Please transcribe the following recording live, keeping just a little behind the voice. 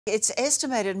It's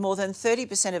estimated more than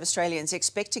 30% of Australians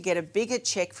expect to get a bigger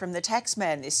cheque from the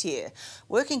taxman this year.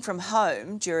 Working from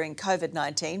home during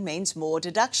COVID-19 means more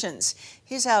deductions.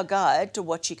 Here's our guide to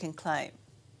what you can claim.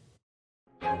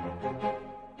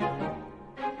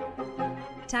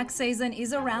 Tax season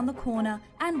is around the corner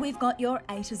and we've got your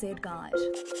A to Z guide.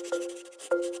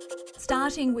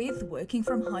 Starting with working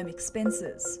from home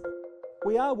expenses.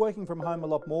 We are working from home a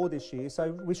lot more this year,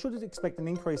 so we should expect an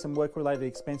increase in work-related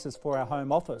expenses for our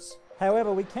home office.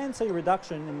 However, we can see a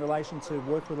reduction in relation to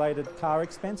work-related car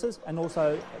expenses and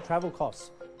also travel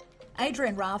costs.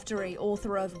 Adrian Raftery,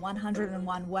 author of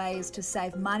 101 Ways to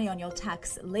Save Money on Your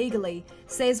Tax Legally,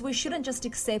 says we shouldn't just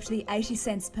accept the 80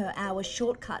 cents per hour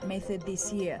shortcut method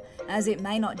this year, as it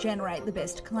may not generate the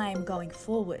best claim going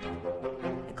forward.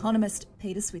 Economist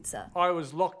Peter Switzer. I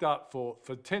was locked up for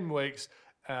 10 weeks.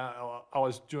 I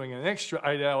was doing an extra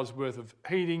 8 hours worth of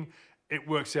heating. It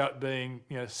works out being,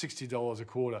 $60 a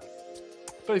quarter.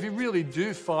 But if you really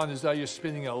do find as though you're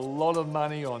spending a lot of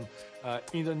money on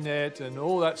internet and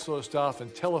all that sort of stuff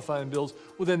and telephone bills,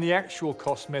 well then the actual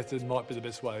cost method might be the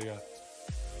best way to go.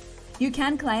 You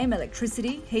can claim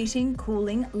electricity, heating,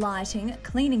 cooling, lighting,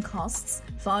 cleaning costs,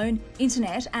 phone,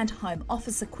 internet and home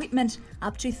office equipment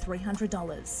up to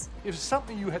 $300. If it's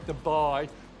something you had to buy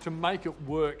to make it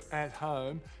work at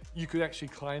home, you could actually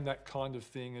claim that kind of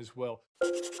thing as well.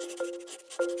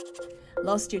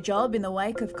 Lost your job in the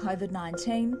wake of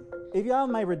COVID-19? If you are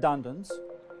made redundant,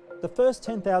 the first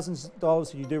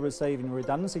 $10,000 you do receive in your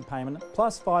redundancy payment,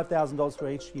 plus $5,000 for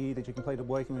each year that you completed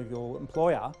working with your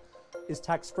employer, is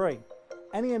tax-free.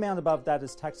 Any amount above that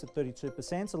is taxed at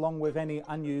 32%, along with any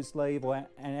unused leave or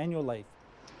annual leave.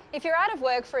 If you're out of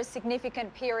work for a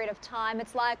significant period of time,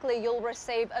 it's likely you'll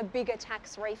receive a bigger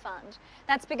tax refund.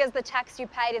 That's because the tax you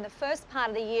paid in the first part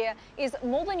of the year is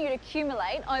more than you'd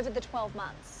accumulate over the 12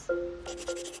 months.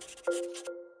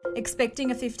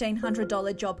 Expecting a $1,500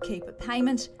 JobKeeper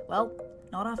payment? Well,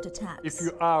 not after tax. If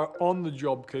you are on the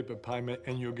JobKeeper payment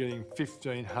and you're getting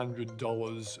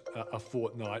 $1,500 a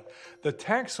fortnight, the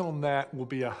tax on that will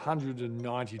be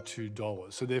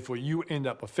 $192. So therefore you end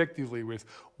up effectively with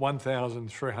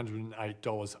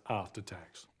 $1,308 after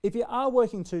tax. If you are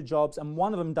working 2 jobs and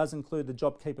one of them does include the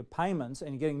JobKeeper payments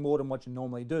and you're getting more than what you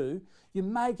normally do, you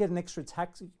may get an extra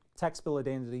tax bill at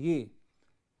the end of the year.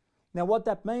 Now what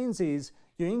that means is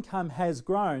your income has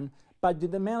grown, but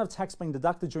the amount of tax being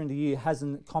deducted during the year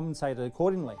hasn't compensated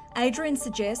accordingly. Adrian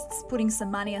suggests putting some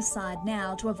money aside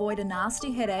now to avoid a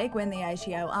nasty headache when the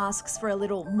ATO asks for a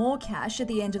little more cash at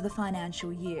the end of the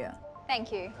financial year.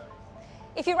 Thank you.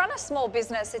 If you run a small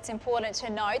business, it's important to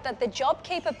note that the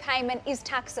JobKeeper payment is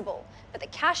taxable, but the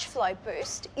cash flow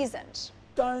boost isn't.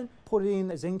 Don't put it in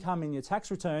as income in your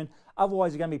tax return,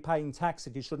 otherwise you're going to be paying tax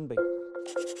that you shouldn't be.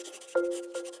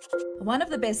 One of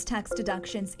the best tax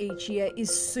deductions each year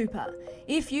is super.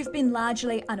 If you've been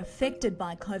largely unaffected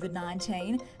by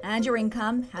COVID-19 and your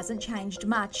income hasn't changed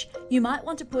much, you might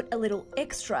want to put a little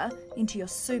extra into your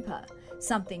super.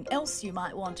 Something else you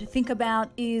might want to think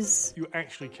about is... You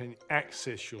actually can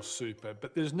access your super,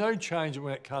 but there's no change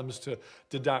when it comes to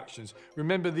deductions.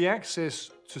 Remember, the access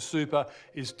to super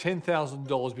is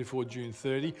 $10,000 before June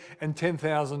 30 and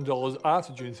 $10,000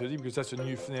 after June 30 because that's a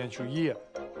new financial year.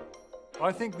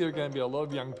 I think there are going to be a lot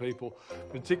of young people,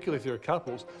 particularly if there are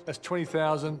couples, that's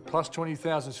 20,000 plus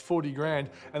 20,000 is 40 grand,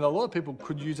 and a lot of people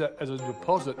could use that as a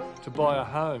deposit to buy a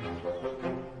home.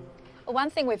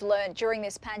 One thing we've learned during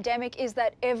this pandemic is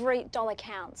that every dollar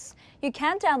counts. You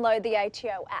can download the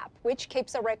ATO app, which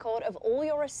keeps a record of all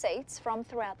your receipts from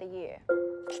throughout the year.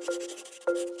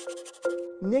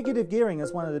 Negative gearing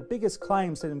is one of the biggest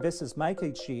claims that investors make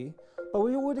each year, but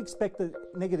we would expect the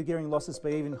negative gearing losses to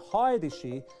be even higher this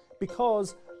year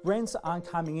because rents aren't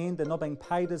coming in, they're not being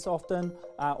paid as often,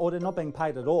 or they're not being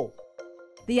paid at all.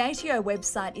 The ATO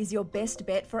website is your best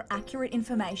bet for accurate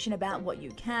information about what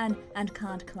you can and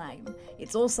can't claim.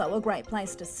 It's also a great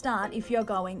place to start if you're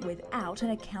going without an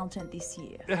accountant this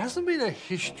year. There hasn't been a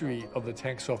history of the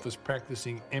tax office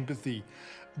practicing empathy,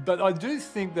 but I do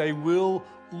think they will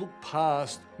look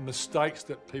past mistakes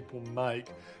that people make,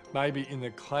 maybe in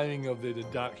the claiming of their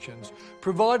deductions,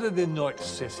 provided they're not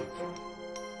excessive.